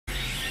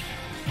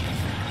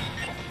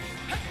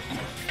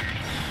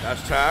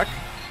Dash attack.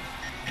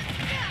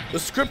 The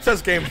script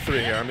says game 3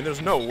 here. I mean,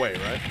 there's no way,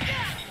 right?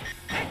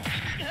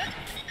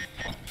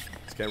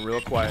 It's getting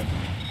real quiet.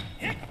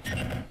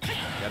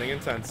 Getting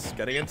intense.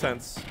 Getting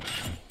intense.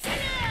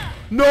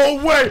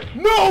 No way!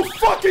 No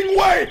fucking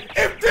way!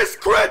 If this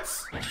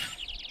crits!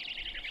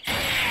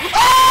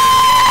 Ah!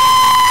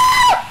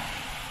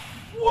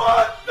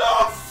 What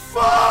the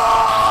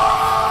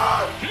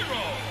fuck?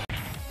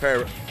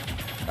 Parry.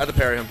 I had to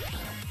parry him.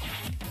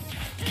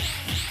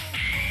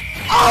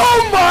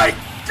 Oh my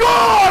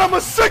god! I'm a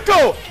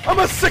sicko! I'm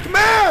a sick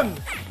man!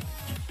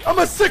 I'm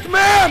a sick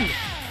man!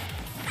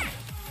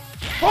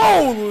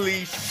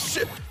 Holy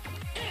shit!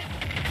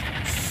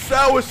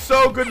 That was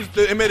so good.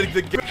 It made it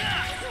the game.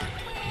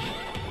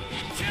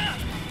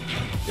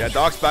 Yeah,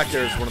 Doc's back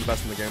there is one of the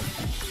best in the game.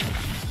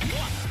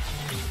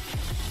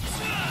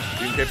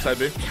 Green cape side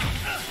B.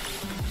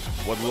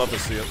 Would love to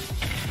see it.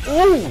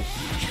 Ooh!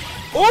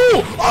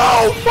 Ooh!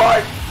 Oh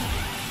my!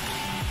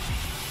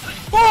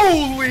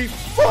 Holy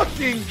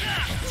fucking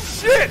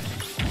shit!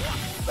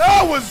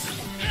 That was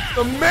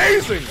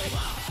amazing!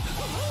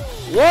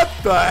 What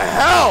the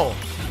hell?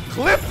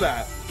 Clip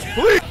that,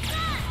 please!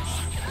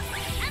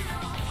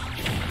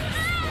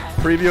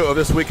 Preview of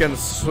this weekend's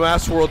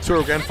Smash World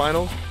Tour Grand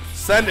Finals.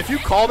 Send, if you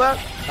call that,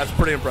 that's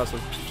pretty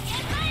impressive.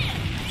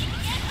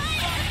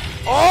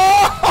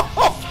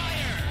 Oh!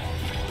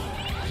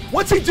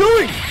 What's he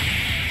doing?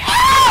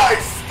 Oh,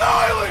 he's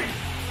styling!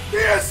 He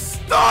is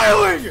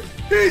styling!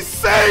 He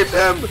saved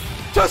him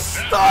to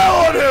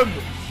style on him!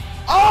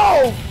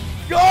 Oh,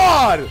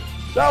 God!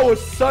 That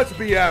was such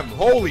BM.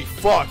 Holy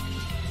fuck.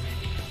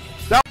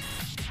 That.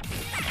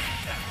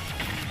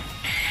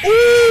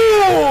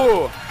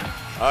 Ooh!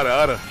 ARA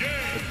ARA.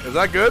 Is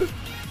that good?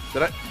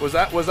 Was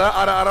that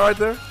ARA ARA right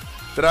there?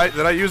 Did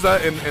I use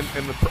that in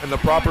the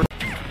proper?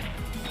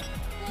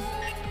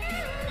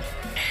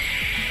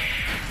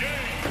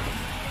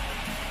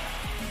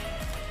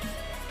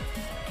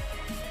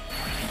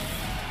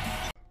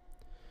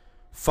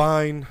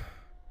 Fine.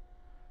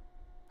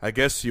 I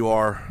guess you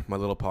are my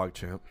little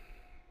POGchamp.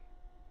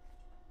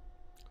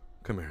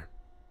 Come here.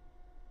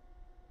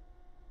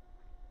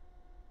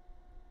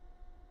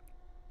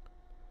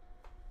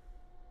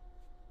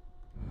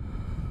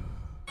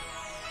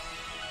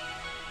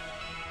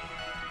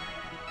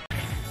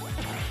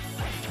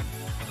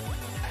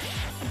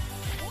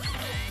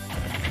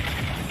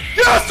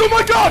 Yes! Oh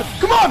my god!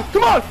 Come on!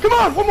 Come on! Come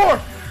on! One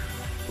more!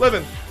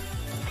 Living.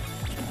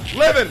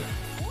 Living!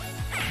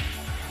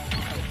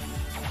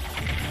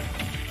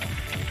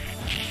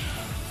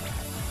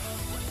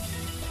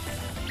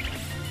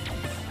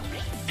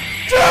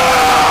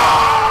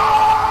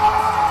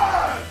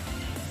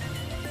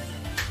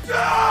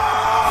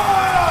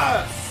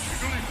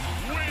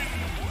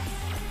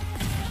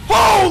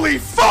 Holy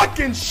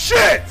fucking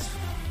shit!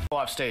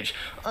 Off stage.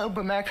 Oh,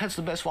 but Mac has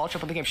the best wall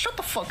jump in the game. Shut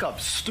the fuck up,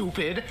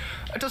 stupid.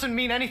 That doesn't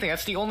mean anything.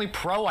 That's the only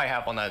pro I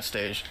have on that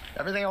stage.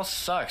 Everything else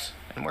sucks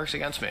and works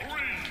against me.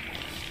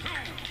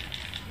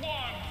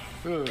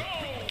 3, 2, 1, go!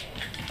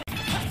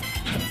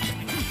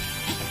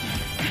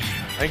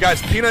 Hey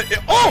guys, Peanut.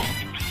 Oh!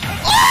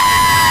 Oh!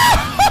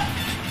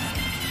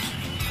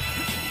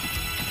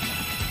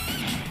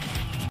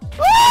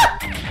 Ah!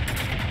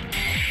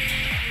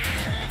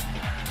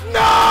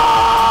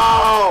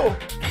 No!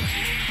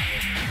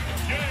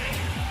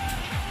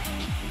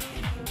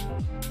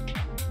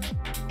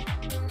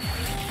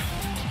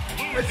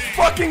 It's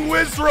fucking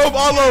Wizrobe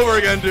all over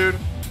again, dude.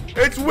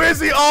 It's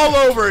Wizzy all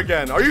over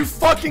again. Are you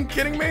fucking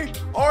kidding me?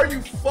 Are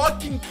you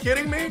fucking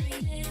kidding me?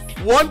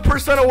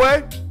 1%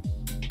 away?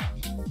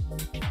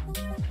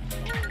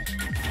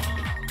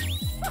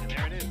 And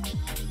there it is.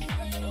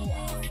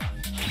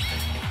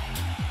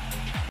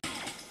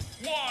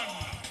 1,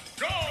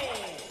 go!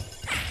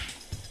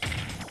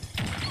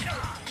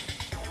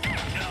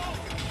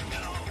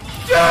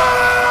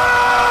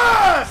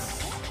 Yes!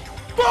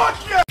 Fuck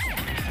yeah!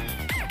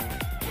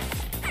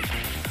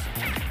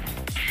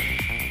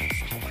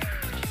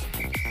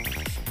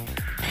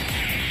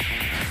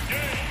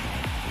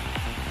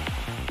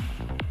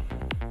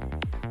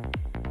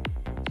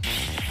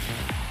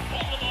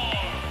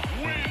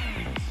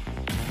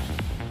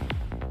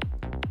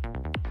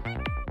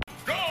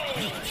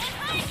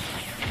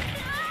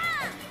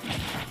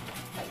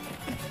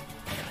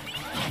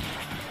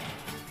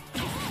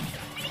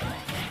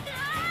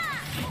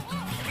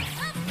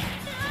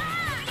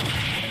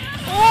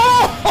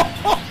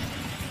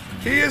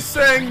 He is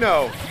saying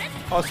no.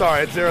 Oh,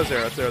 sorry. It's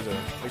 0-0. It's 0-0.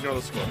 Ignore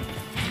the score.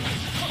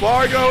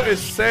 Bargo is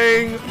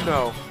saying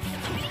no.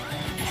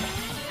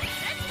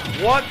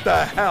 What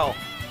the hell?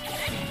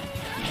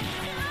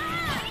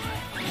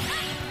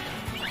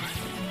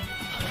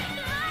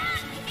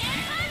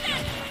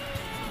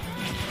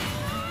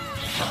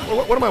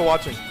 What am I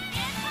watching?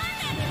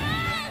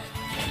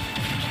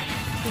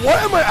 What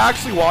am I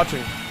actually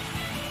watching?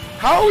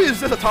 How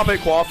is this a top 8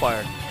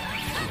 qualifier?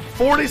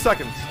 40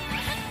 seconds.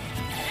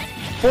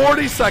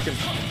 40 seconds.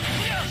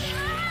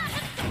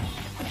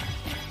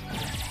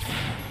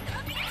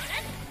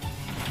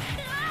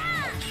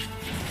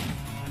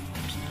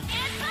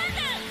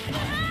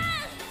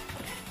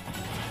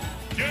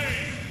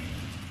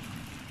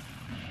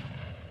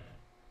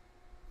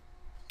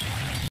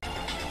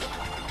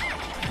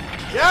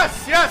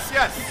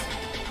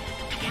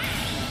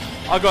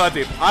 I'll go that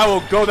deep. I will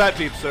go that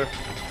deep, sir.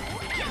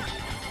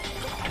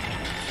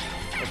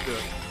 Let's do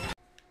it.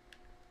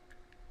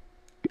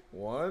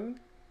 1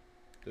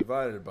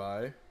 divided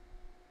by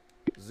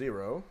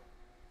 0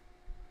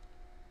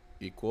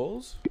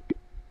 equals...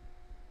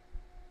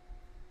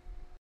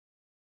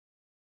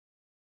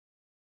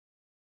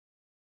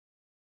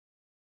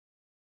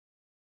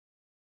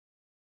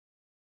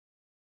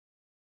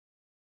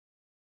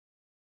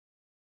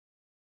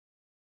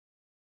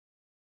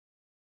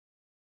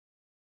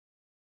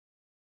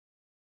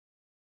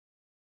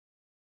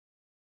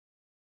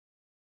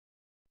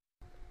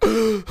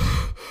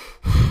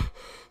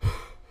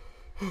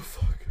 Oh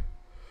fuck.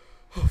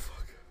 Oh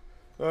fuck.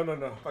 No, no,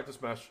 no. Back to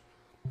Smash.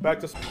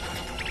 Back to Smash.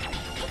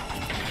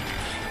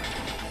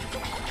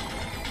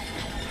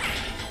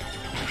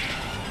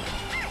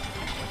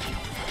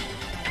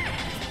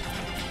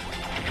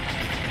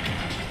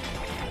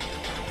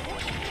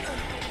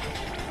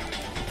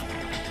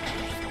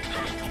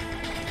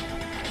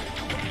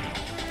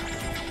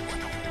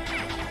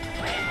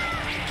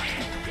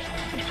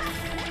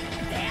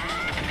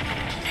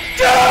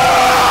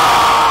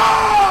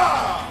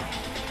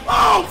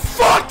 Oh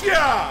fuck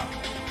yeah!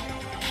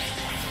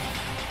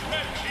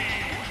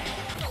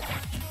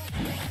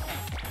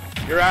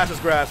 Your ass is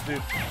grass,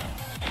 dude.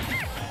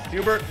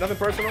 Hubert, nothing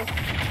personal.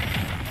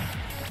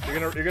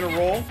 You're gonna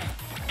roll.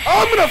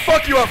 Oh, I'm gonna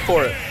fuck you up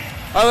for it.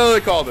 I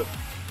literally called it.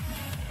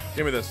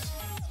 Give me this.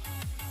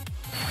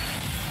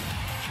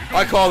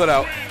 I called it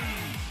out.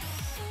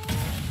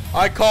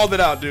 I called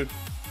it out, dude.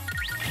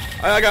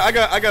 I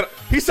got.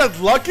 He said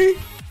lucky.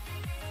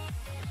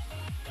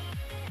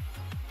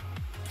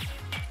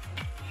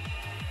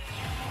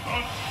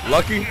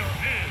 Lucky.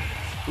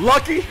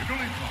 Lucky.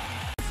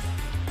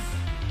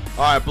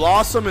 Alright,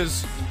 Blossom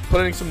is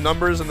putting some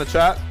numbers in the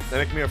chat. They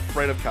make me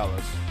afraid of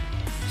Kalos.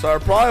 So I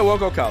probably won't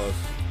go Kalos.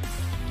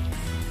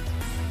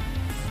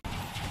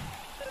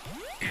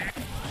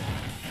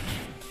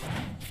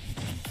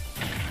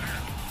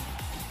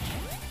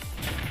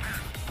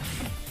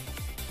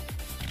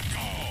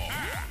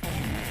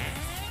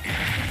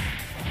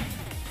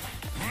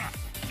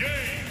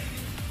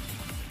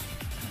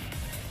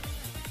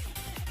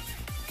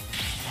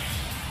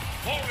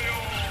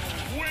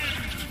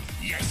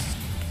 Yes.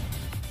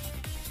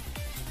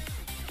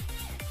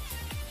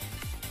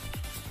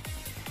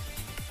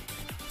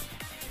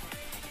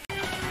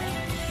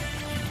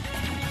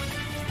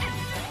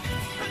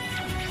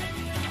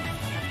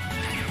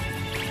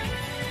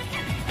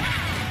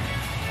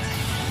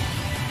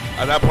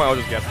 At that point, I was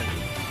just guessing.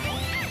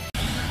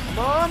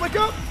 Come on, wake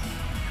up!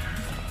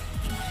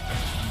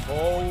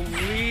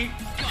 Holy...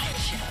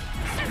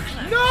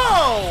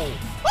 No!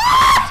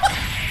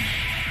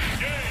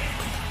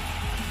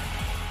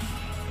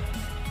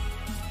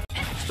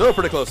 Still a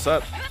pretty close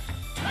set.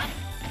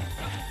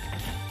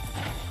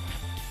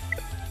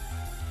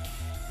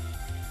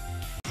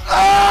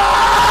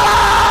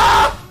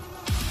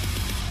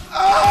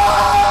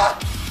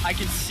 I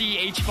can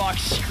see HBox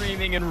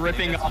screaming and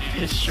ripping off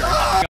his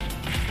shirt.